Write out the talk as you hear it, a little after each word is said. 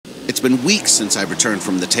been weeks since I returned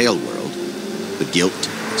from the Tale world. The guilt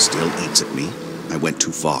still eats at me. I went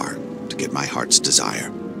too far to get my heart's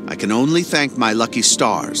desire. I can only thank my lucky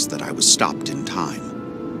stars that I was stopped in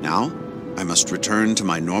time. Now, I must return to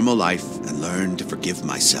my normal life and learn to forgive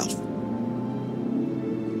myself.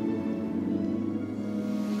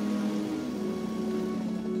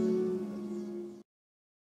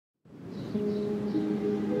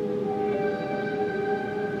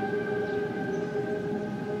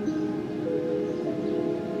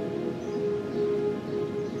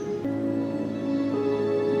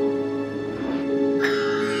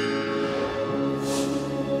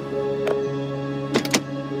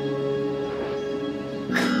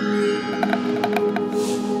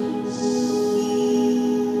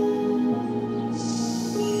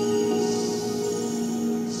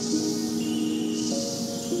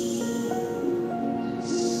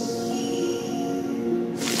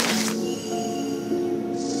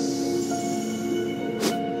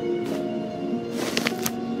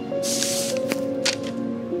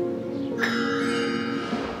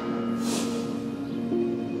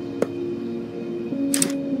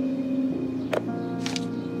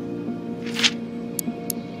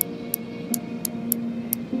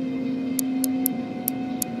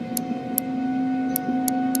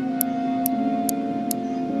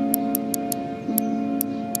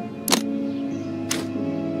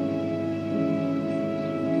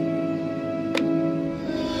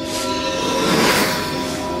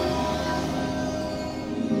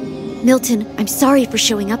 Milton, I'm sorry for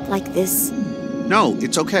showing up like this. No,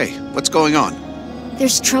 it's okay. What's going on?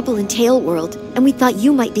 There's trouble in Tale World, and we thought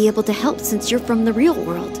you might be able to help since you're from the real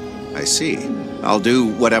world. I see. I'll do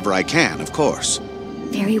whatever I can, of course.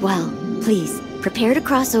 Very well. Please, prepare to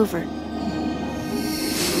cross over.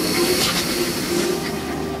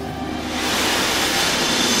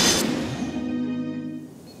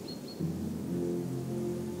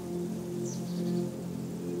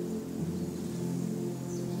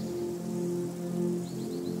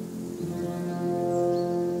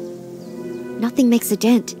 Nothing makes a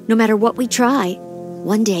dent, no matter what we try.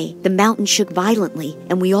 One day, the mountain shook violently,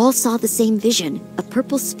 and we all saw the same vision, a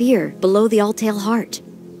purple sphere below the Alltale Heart.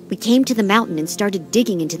 We came to the mountain and started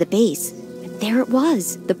digging into the base. And there it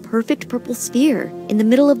was, the perfect purple sphere, in the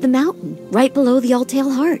middle of the mountain, right below the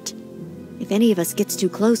Alltale Heart. If any of us gets too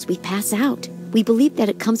close, we pass out. We believe that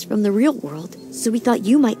it comes from the real world, so we thought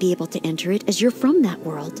you might be able to enter it as you're from that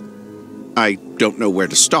world. I don't know where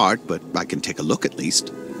to start, but I can take a look at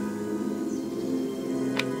least.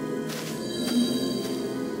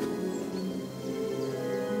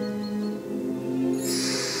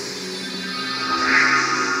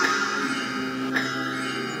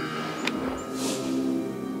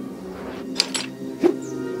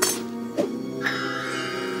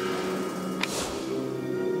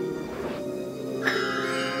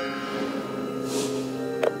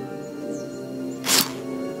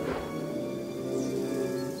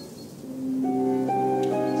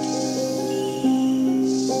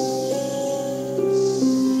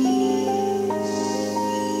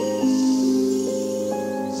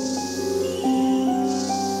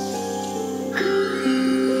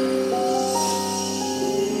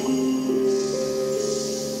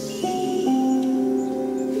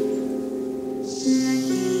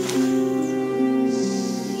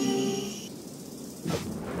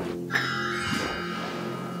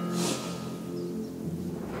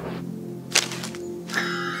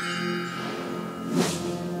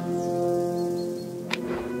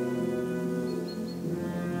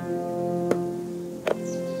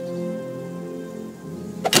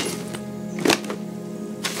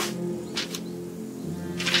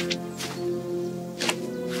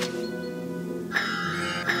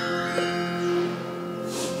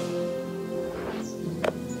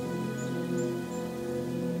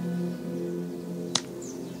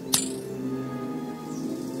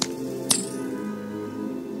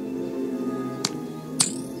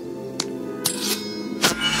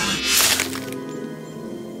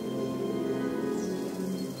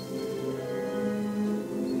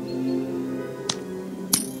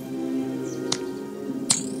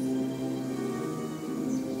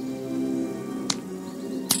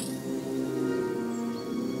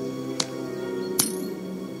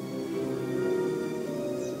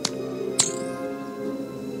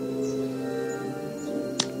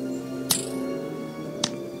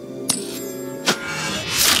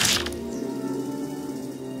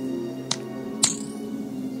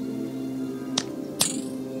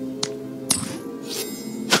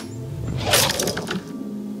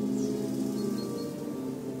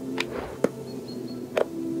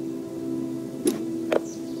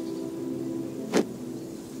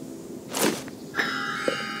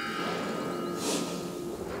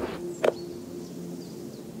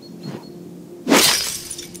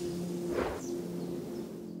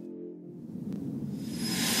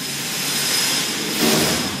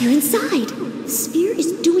 We're inside! The sphere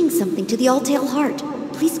is doing something to the All-Tail Heart.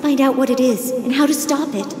 Please find out what it is and how to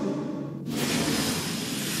stop it.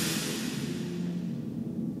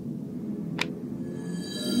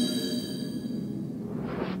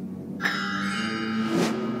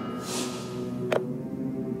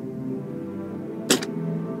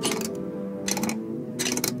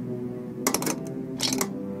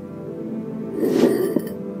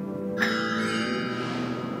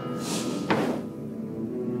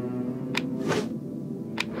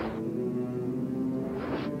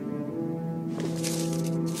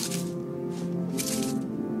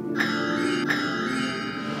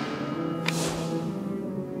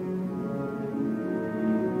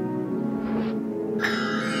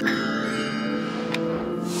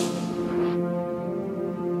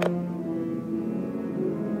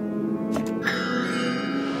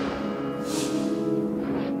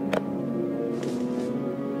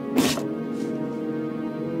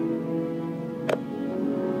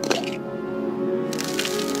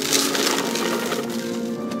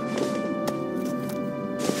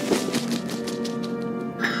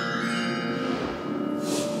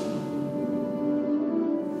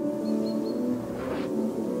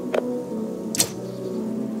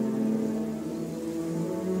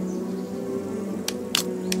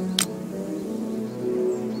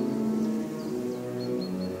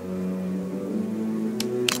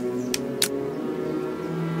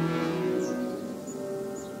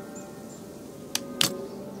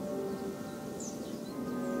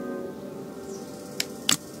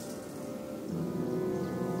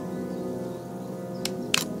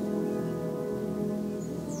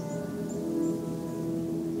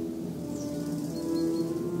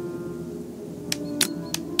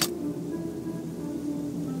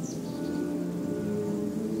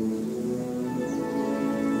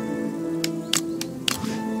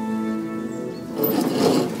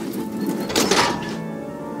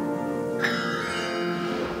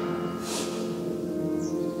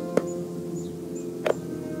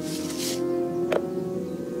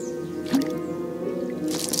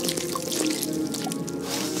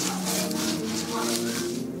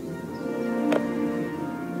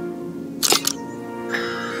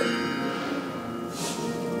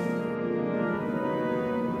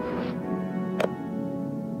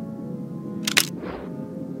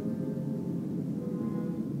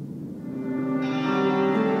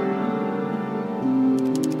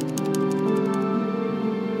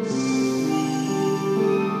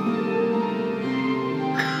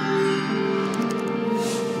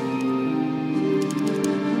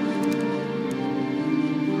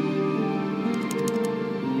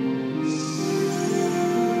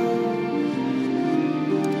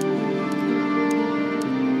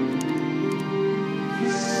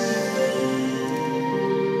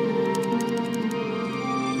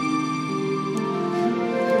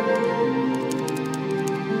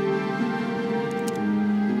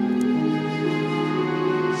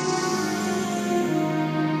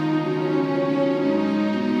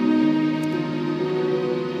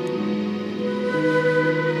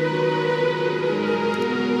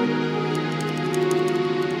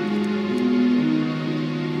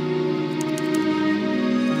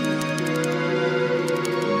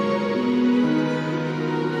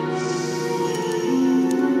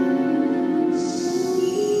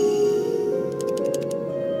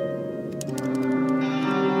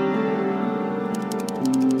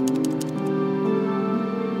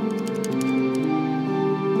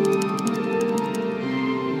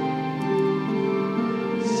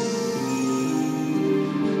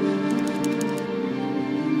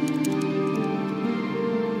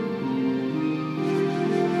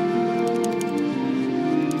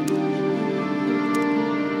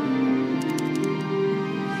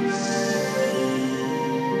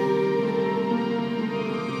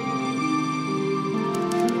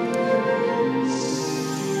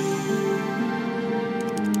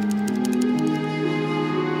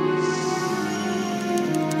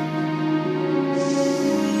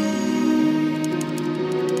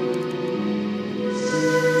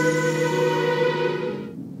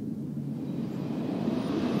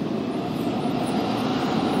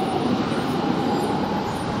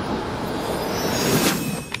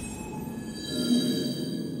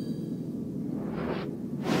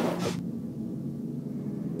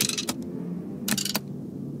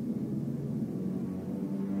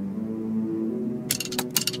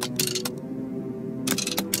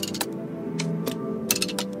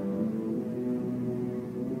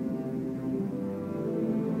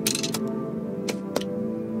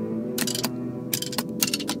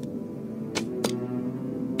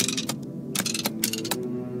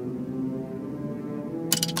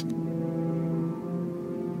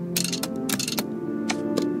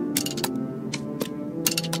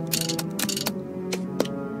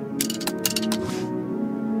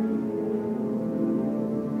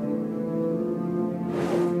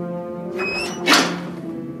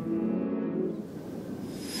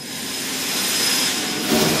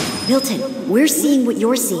 Milton, we're seeing what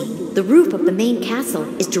you're seeing. The roof of the main castle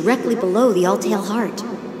is directly below the Alltale Heart.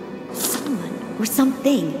 Someone or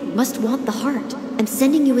something must want the heart. I'm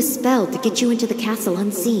sending you a spell to get you into the castle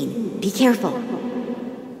unseen. Be careful.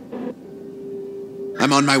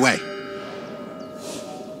 I'm on my way.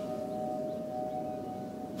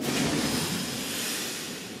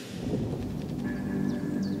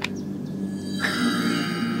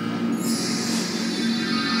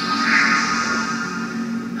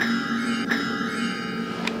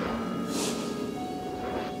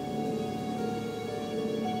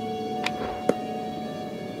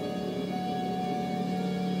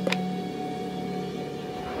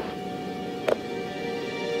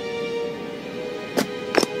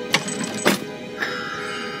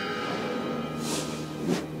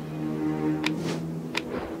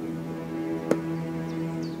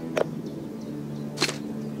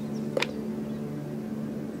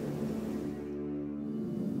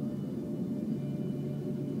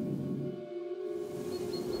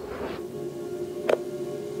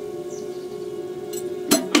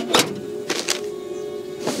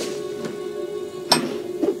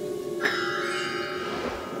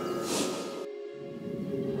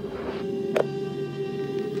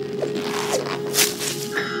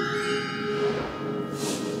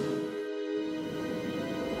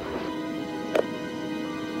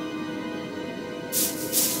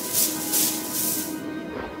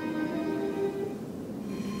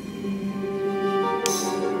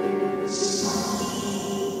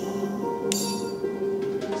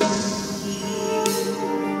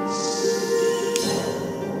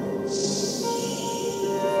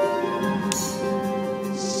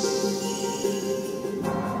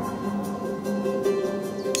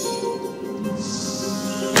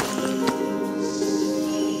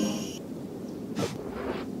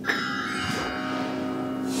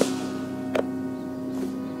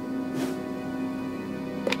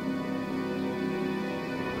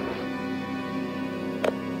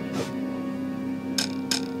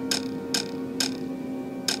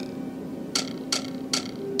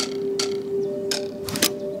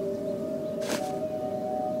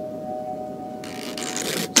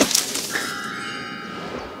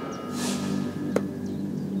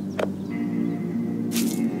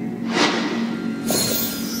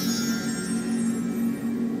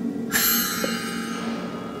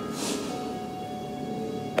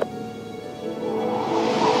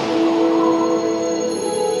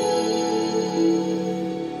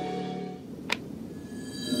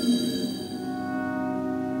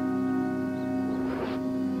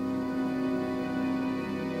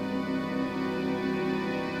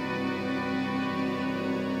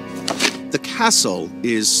 The castle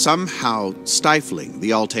is somehow stifling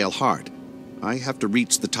the Alltale Heart. I have to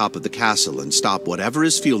reach the top of the castle and stop whatever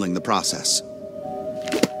is fueling the process.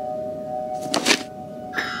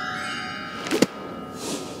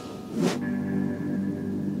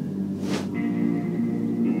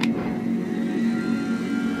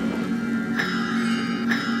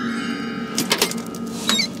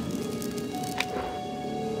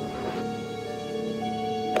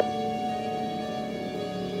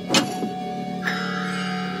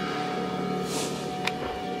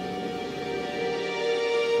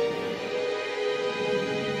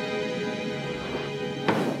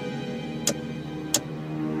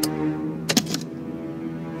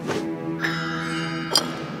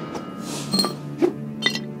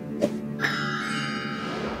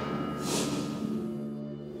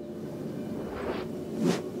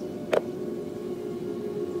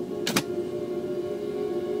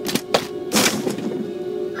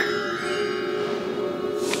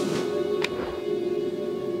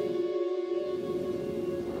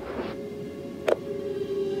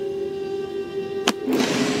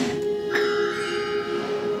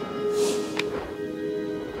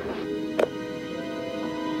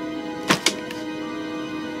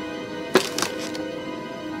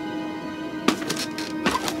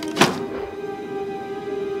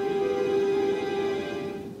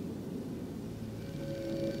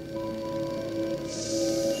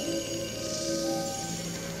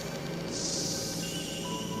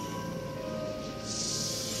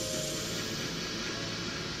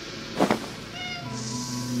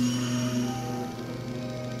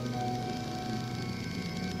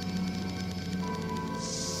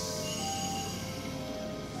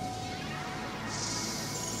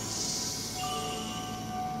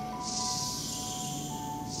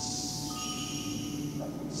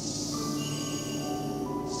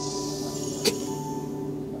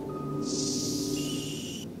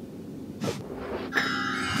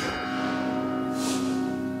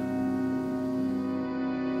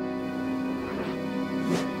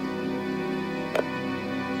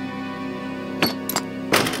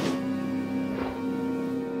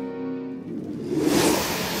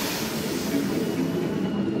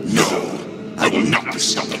 I will not be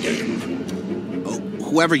stopped again. Oh,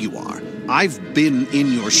 whoever you are, I've been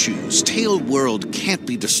in your shoes. Tail World can't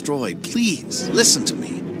be destroyed. Please, listen to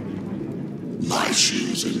me. My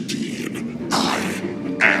shoes indeed. I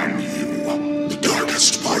am you. The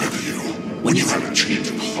darkest part of you. When you had a change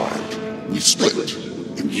of heart, we split,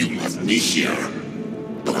 and you left me here.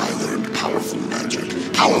 But I learned powerful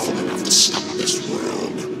magic, powerful enough to stop this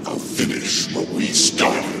world. I'll finish what we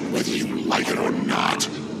started, whether you like it or not.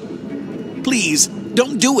 Please,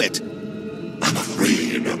 don't do it. I'm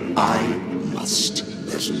afraid I must.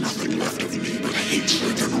 There's nothing left of me but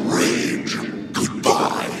hatred and rage.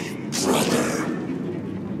 Goodbye, brother.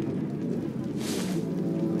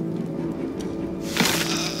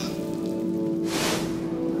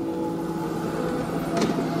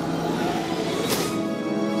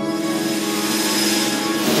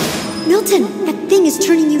 Milton, that thing is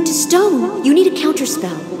turning you to stone. You need a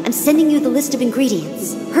counterspell. I'm sending you the list of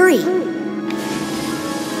ingredients. Hurry!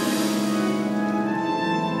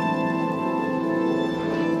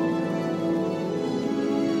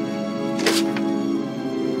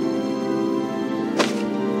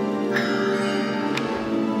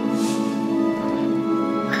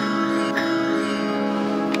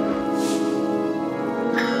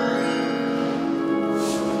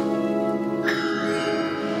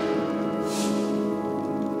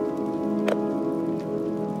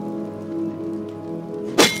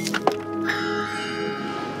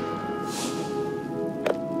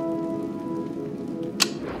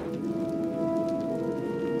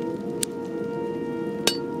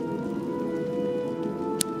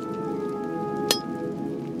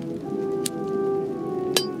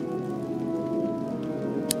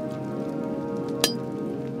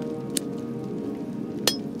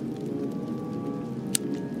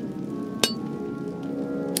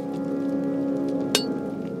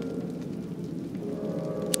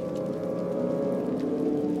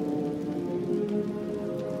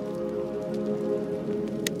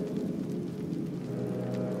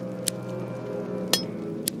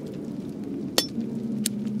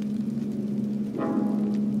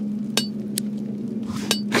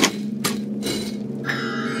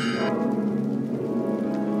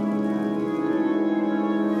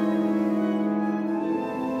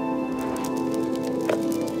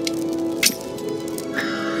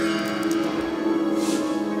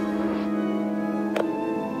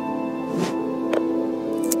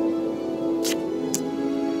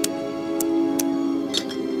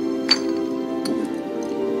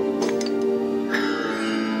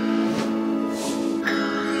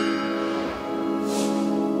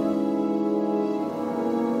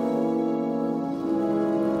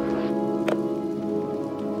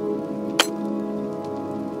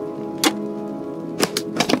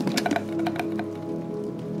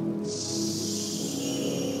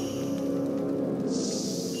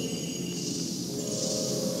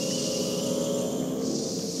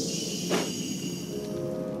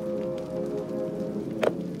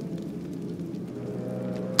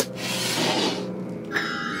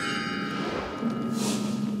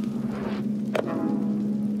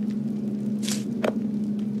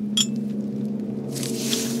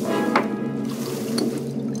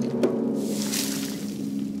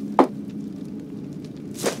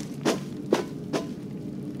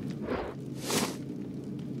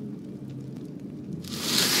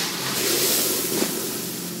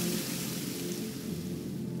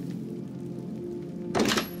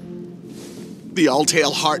 The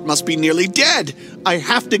All-Tail Heart must be nearly dead. I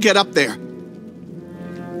have to get up there.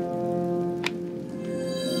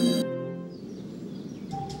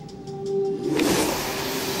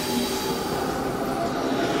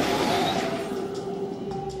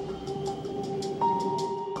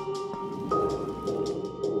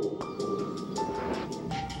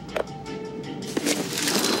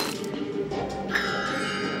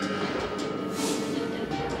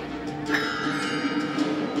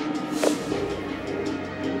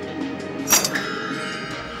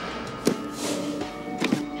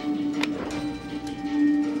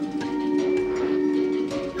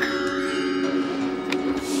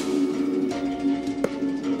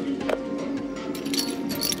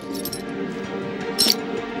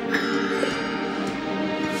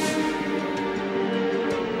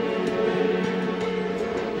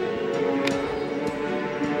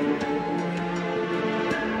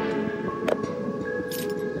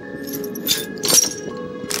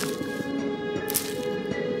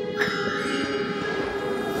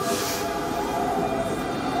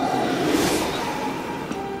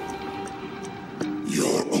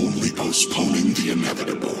 Postponing the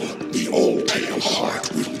inevitable. The All-Tail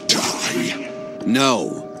Heart will die.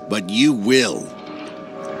 No, but you will.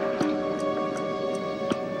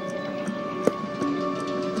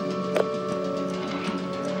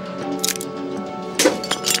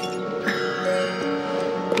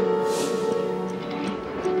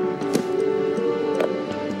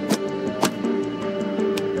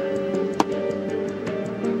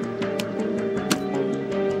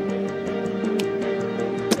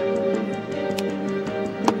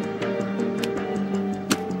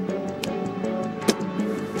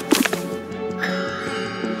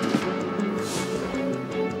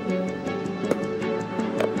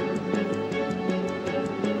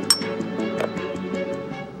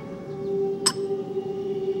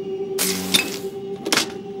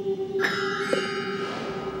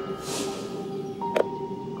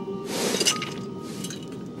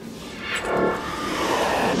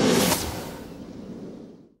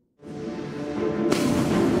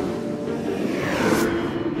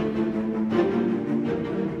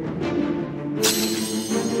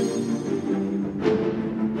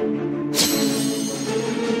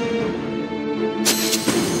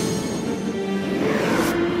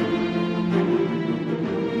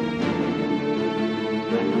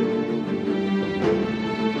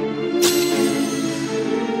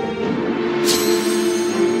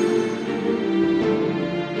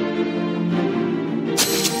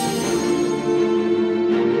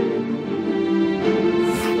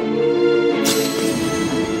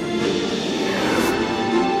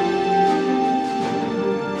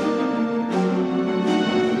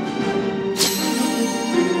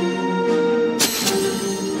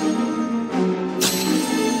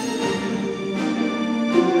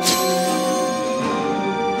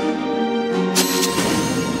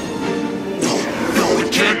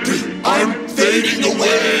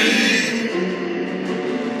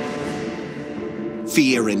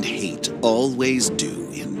 Fear and hate always do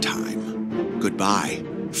in time. Goodbye,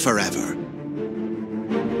 forever.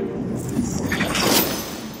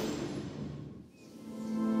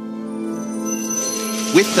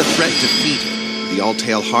 With the threat defeated, the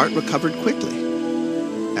All-Tail Heart recovered quickly.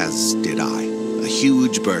 As did I. A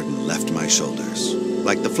huge burden left my shoulders.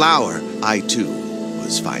 Like the flower, I too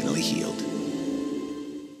was finally healed.